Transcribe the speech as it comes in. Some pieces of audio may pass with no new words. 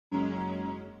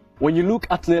When you look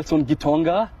at Nelson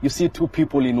Gitonga, you see two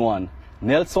people in one,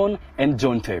 Nelson and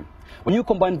Jonte. When you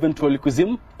combine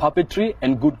ventriloquism, puppetry,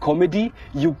 and good comedy,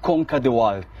 you conquer the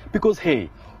world. Because hey,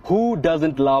 who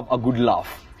doesn't love a good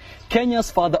laugh?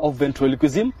 Kenya's father of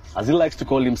ventriloquism, as he likes to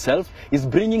call himself, is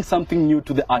bringing something new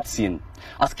to the art scene.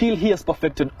 A skill he has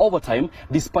perfected over time,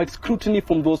 despite scrutiny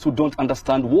from those who don't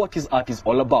understand what his art is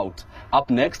all about. Up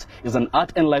next is an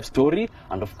art and life story,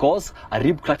 and of course, a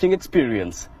rib-cracking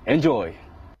experience. Enjoy!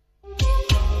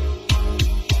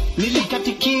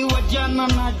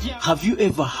 Have you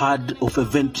ever heard of a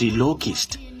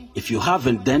ventriloquist? If you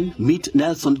haven't, then meet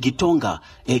Nelson Gitonga,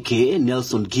 aka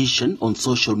Nelson Gishan, on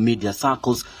social media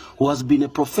circles, who has been a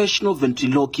professional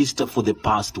ventriloquist for the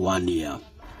past 1 year.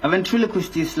 A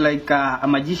ventriloquist is like a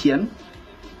magician,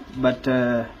 but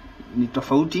ni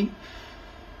tofauti.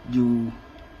 Juu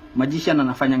magician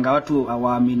anafanyanga watu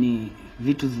hawaamini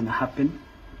vitu zina happen.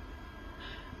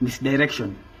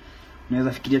 Misdirection.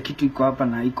 Unaweza fikiria kitu iko hapa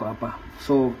na iko hapa.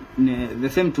 So the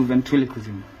same to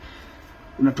ventriloquism.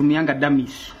 Unatumianga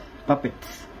dummies,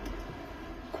 puppets.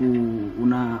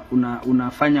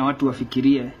 Unafanya watu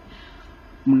wafikirie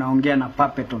mnaongea na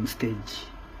puppet on stage.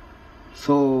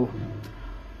 So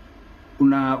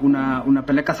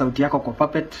unapeleka sauti yako kwa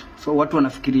puppet. So watu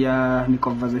wanafikiria ni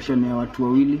conversation ya watu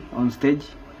wawili on stage,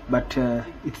 but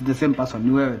it's the same person,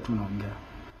 ni wewe tu unaongea.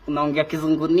 Unaongea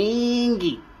kizungu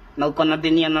nyingi na uko na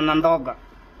denia na ndoga.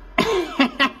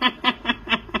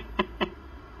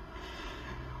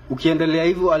 Ukiendelea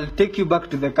hivyo, I'll take you back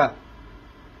to the car.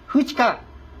 Which car?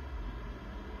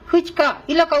 Which car?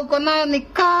 Ile ka uko nayo ni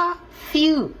car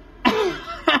few.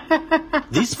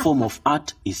 This form of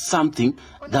art is something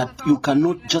that you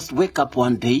cannot just wake up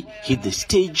one day, hit the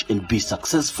stage and be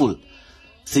successful.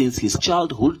 Since his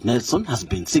childhood, Nelson has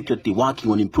been secretly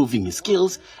working on improving his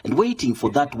skills and waiting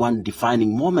for that one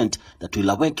defining moment that will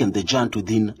awaken the giant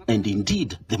within, and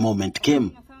indeed, the moment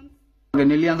came.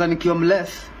 Nilianza nikiwa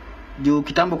mless, juu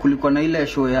kitambo kulikuwa na ile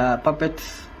show ya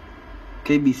puppets,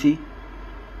 KBC.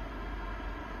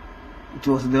 It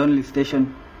was the only station.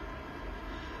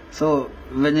 So,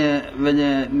 venye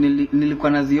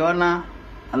nilikuwa naziona,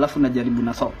 alafu najaribu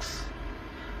na socks.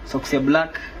 Socks ya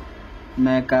black,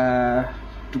 naeka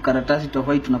tukaratasi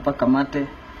tofauti tunapaka mate.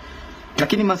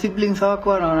 Lakini ma siblings hawako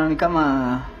wanaona ni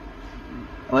kama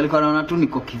walikuwa wanaona tu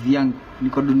niko kivyangu,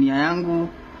 niko dunia yangu.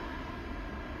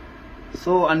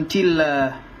 So until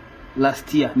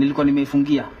last year nilikuwa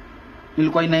nimeifungia.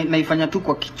 Nilikuwa naifanya tu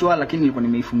kwa kichwa, lakini nilikuwa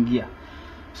nimeifungia.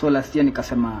 So last year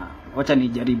nikasema wacha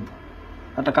nijaribu.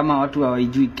 Hata kama watu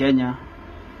hawaijui Kenya,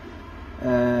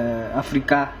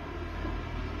 Afrika,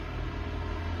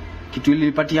 kitu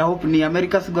ilipatia hope ni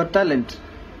America's Got Talent.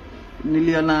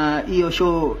 Niliona hiyo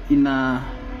show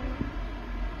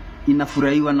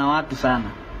inafurahiwa na watu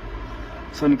sana.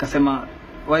 So nikasema,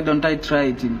 why don't I try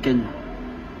it in Kenya?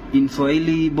 In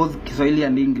Swahili, both Kiswahili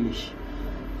and English.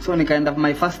 So nikaenda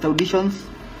my first auditions,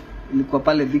 ilikuwa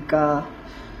pale Vika.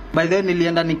 By then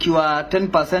nilienda nikiwa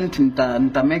 10%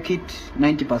 nita make it,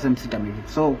 90% sita make it.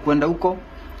 So kwenda huko,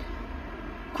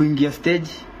 kuingia stage,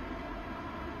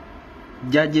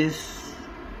 judges,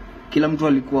 kila mtu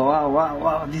alikuwa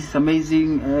wow, this is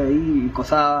amazing, hii iko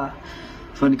sawa.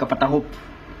 So nikapata hope.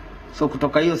 So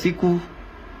kutoka hiyo siku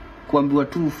kuambiwa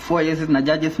tu 4 years na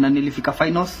judges na nilifika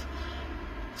finals.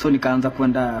 So nikaanza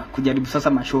kwenda kujaribu sasa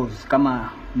ma shows kama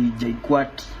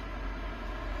J-Quat,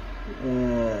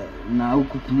 na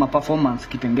huku ma performance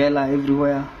Kitengela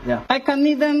everywhere. Yeah. I can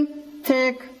even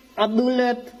take a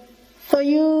bullet for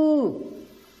you.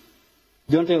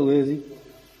 Jonte uwezi.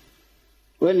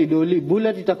 Wewe ni doli,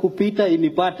 bullet itakupita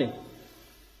inipate.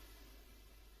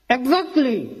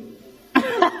 Exactly.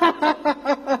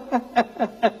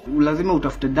 Lazima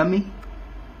utafute dummy.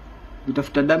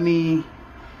 Utafuta dummy.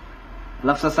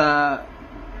 Alafu sasa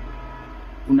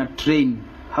una train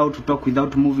how to talk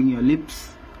without moving your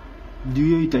lips. Do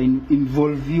you ita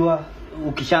involve you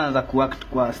ukishaanza kuact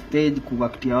kwa stage,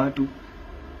 kuactia watu.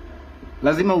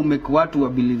 Lazima umake watu wa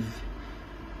believe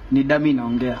ni dummy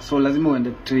naongea. So lazima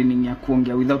uende training ya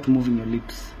kuongea without moving your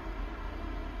lips.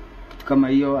 Kitu kama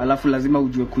hiyo, alafu lazima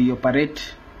ujue kuioperate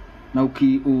na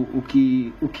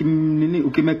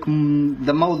ukimake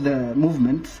the mouth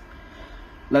movements.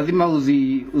 Lazima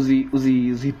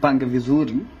uzipange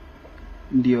vizuri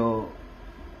ndio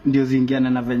ziingiane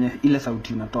na venye ile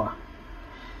sauti unatoa.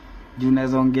 Juu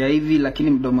unaweza ongea hivi lakini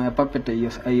mdomo ya puppet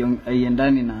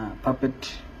haiendani na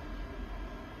puppet.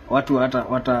 Watu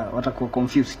watakuwa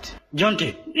confused.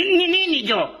 Jonte, nini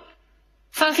jo?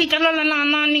 Sasa italala na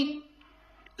nani?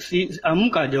 Si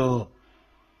amka jo.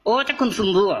 Ota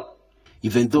kunsumbua.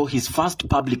 Even though his first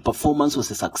public performance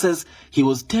was a success, he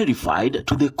was terrified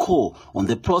to the core on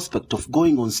the prospect of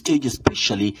going on stage,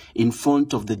 especially in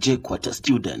front of the JKUAT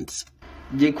students.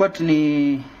 JKUAT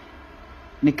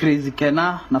ni crazy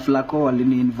Kena na Flako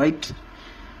walini invite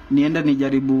nienda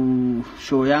nijaribu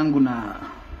show yangu na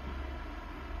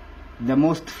the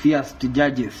most fierce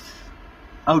judges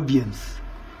audience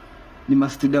ni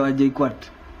mastuda wa JKUAT.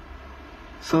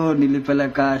 So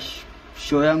nilipeleka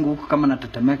show yangu huko kama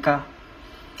natetemeka.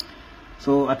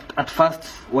 So at first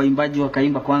waimbaji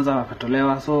wakaimba kwanza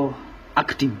wakatolewa, so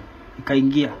acting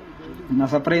ikaingia. Na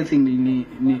surprisingly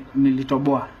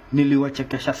nilitoboa,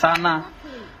 niliwachekesha sana.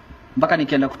 Mpaka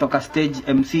nikienda kutoka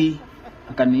stage MC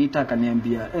akaniita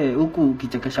akaniambia, huku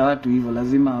ukichekesha watu hivyo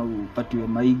lazima upatiwe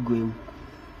maigwe huku.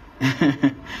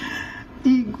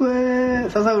 Igwe.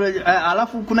 Sasa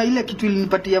alafu kuna ile kitu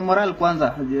ilinipatia moral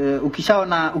kwanza.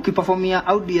 Ukishaona ukiperformia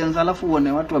audience alafu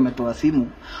uone watu wametoa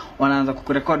simu, wanaanza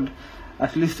kukurecord,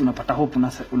 at least unapata hope,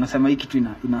 unasema hii kitu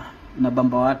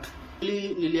inabamba watu.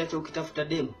 Niliacha ukitafuta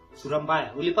demo sura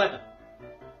mbaya, ulipata?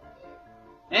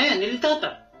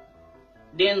 Nilitata.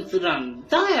 Den sura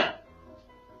mbaya.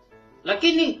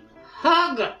 Lakini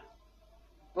haga.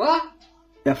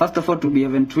 Yeah, first of all, to be a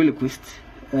ventriloquist,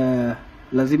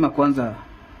 lazima kwanza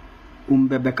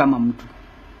umbebe kama mtu.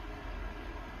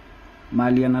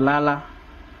 Mahali analala,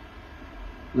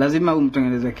 lazima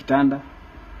umtengeneze kitanda,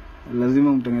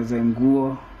 lazima umtengeneze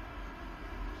nguo.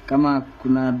 Kama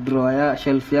kuna drawer ya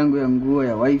shelf yangu ya nguo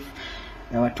ya wife,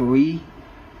 ya watoi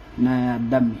na ya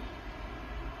dami.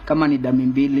 Kama ni dami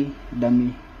mbili,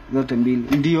 dami zote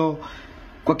mbili. Ndio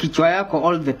kwa kichwa yako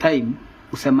all the time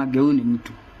usemage huyu ni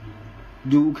mtu.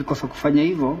 Juu ukikosa kufanya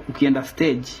hivyo, ukienda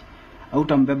stage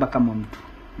hautambeba kama mtu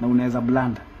na unaweza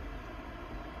blanda.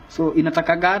 So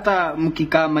inatakaga hata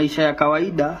mkikaa maisha ya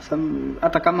kawaida,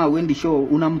 hata kama uendi show,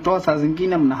 unamtoa saa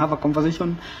zingine mna have a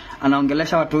conversation,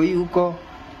 anaongelesha watoi huko.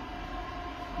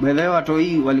 By the way,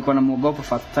 watoi walikuwa na muogopo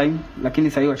first time, lakini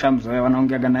sasa hiyo washamzoea,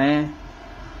 wanaongeaga na yeye.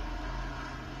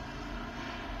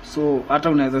 So hata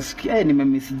unaweza sikia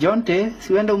nimemiss Jonte,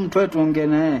 siwende umtoe tuongee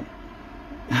na yeye.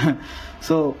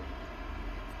 So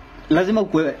lazima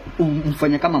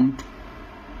umfanye kama mtu.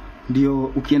 Ndio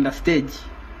ukienda stage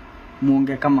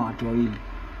muongee kama watu wawili.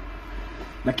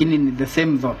 Lakini ni the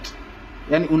same thought.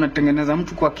 Yani unatengeneza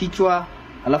mtu kwa kichwa,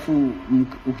 alafu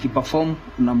ukiperform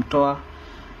unamtoa,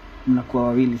 mnakuwa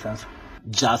wawili sasa.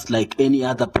 Just like any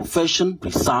other profession,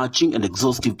 researching and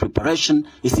exhaustive preparation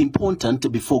is important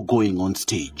before going on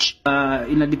stage.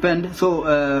 Ina depend. So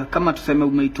kama tuseme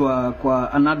umeitwa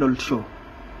kwa an adult show,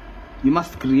 you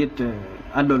must create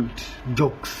adult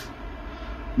jokes.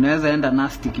 Unaweza enda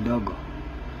nasty kidogo.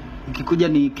 Ikikuja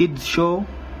ni kids show,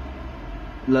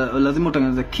 lazima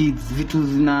utengeneze kids, vitu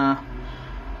zina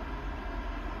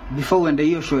before uende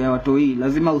hiyo show ya watoi,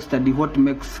 lazima ustudy what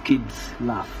makes kids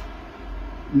laugh.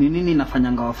 Ni nini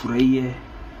inafanyanga wafurahie?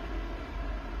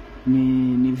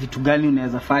 Ni vitu gani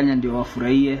unaweza fanya ndio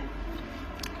wafurahie?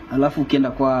 Alafu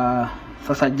ukienda kwa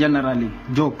sasa generally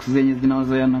jokes zenye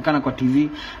zinazoonekana kwa TV,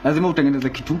 lazima utengeneze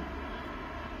kitu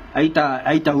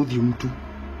haitaudhi mtu.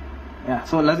 Yeah,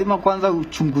 so lazima kwanza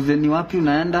uchunguze ni wapi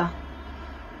unaenda.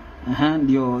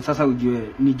 Ndio sasa ujue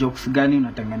ni jokes gani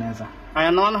unatengeneza. I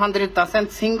am 100%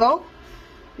 single.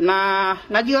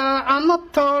 Najua I'm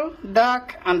not tall,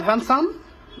 dark and handsome.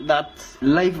 That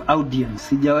live audience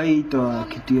sijawahi toa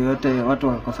kitu yoyote watu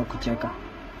wakosa kucheka.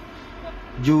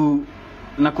 Juu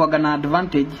nakuaga na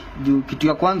advantage, juu kitu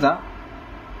ya kwanza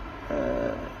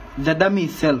the dummy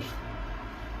itself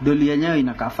doli yenyewe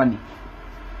inakaa funny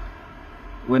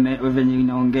venye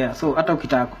inaongea. So hata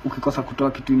ukikosa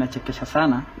kutoa kitu inachekesha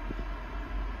sana,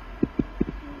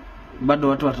 bado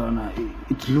watu wataona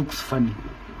it looks funny.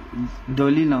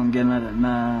 Doli inaongea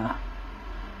na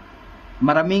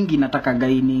mara mingi nataka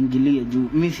gai niingilie juu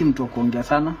mimi si mtu wa kuongea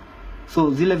sana.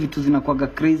 So zile vitu zinakuaga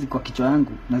crazy kwa kichwa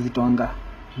yangu nazitoanga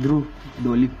through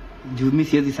doli. Juu mimi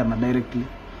siwezi sema directly.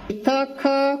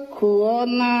 Nataka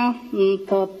kuona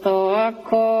mtoto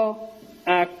wako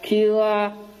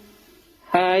akiwa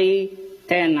hai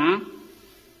tena.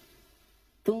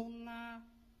 Tuna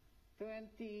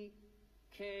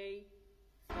 20k.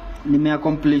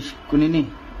 Nimeaccomplish kunini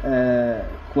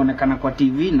kuonekana kwa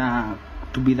TV na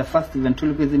to be the first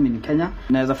ventriloquism in Kenya.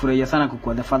 Naweza furahia sana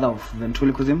kukuwa the father of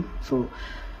ventriloquism. So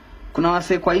kuna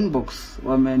wase kwa inbox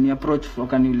wameni approach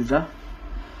wakaniuliza,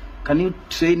 can you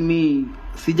train me?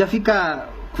 Sijafika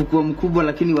kukuwa mkubwa,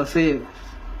 lakini wase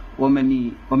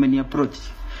wameni approach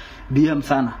DM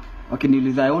sana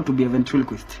wakiniuliza, I want to be a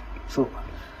ventriloquist, so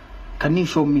can you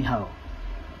show me how?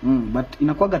 But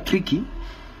inakuwaga tricky,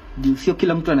 sio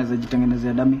kila mtu anaweza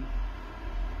jitengenezea dummy.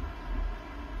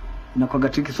 inakuwa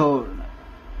tricky, so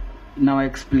now I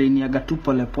explain yaga tu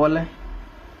pole pole.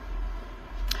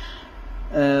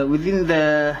 Within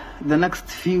the next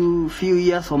few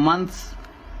years or months,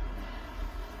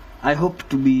 I hope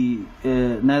to be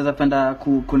naweza penda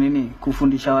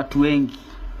kufundisha watu wengi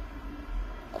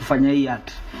kufanya hii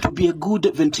art. To be a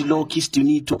good ventriloquist, you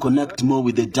need to connect more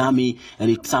with the dummy, and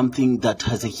it's something that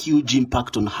has a huge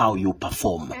impact on how you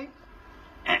perform.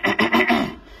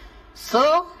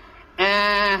 So,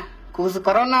 kuhusu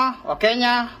corona wa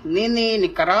Kenya, nini ni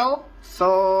karao?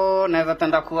 So, naweza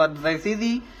tenda kuadvise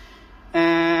hivi,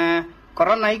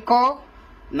 corona iko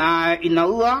na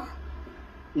inaua,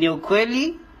 ni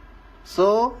ukweli.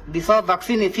 So, before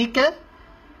vaccine ifike,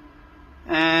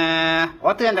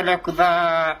 watu endelea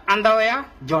kuvaa underwear.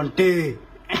 Jonte.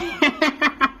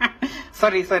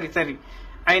 Sorry.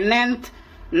 I meant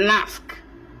mask.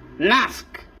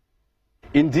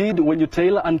 Indeed, when you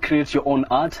tailor and create your own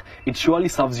art, it surely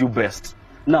serves you best.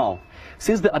 Now,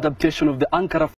 since the adaptation of the Ankara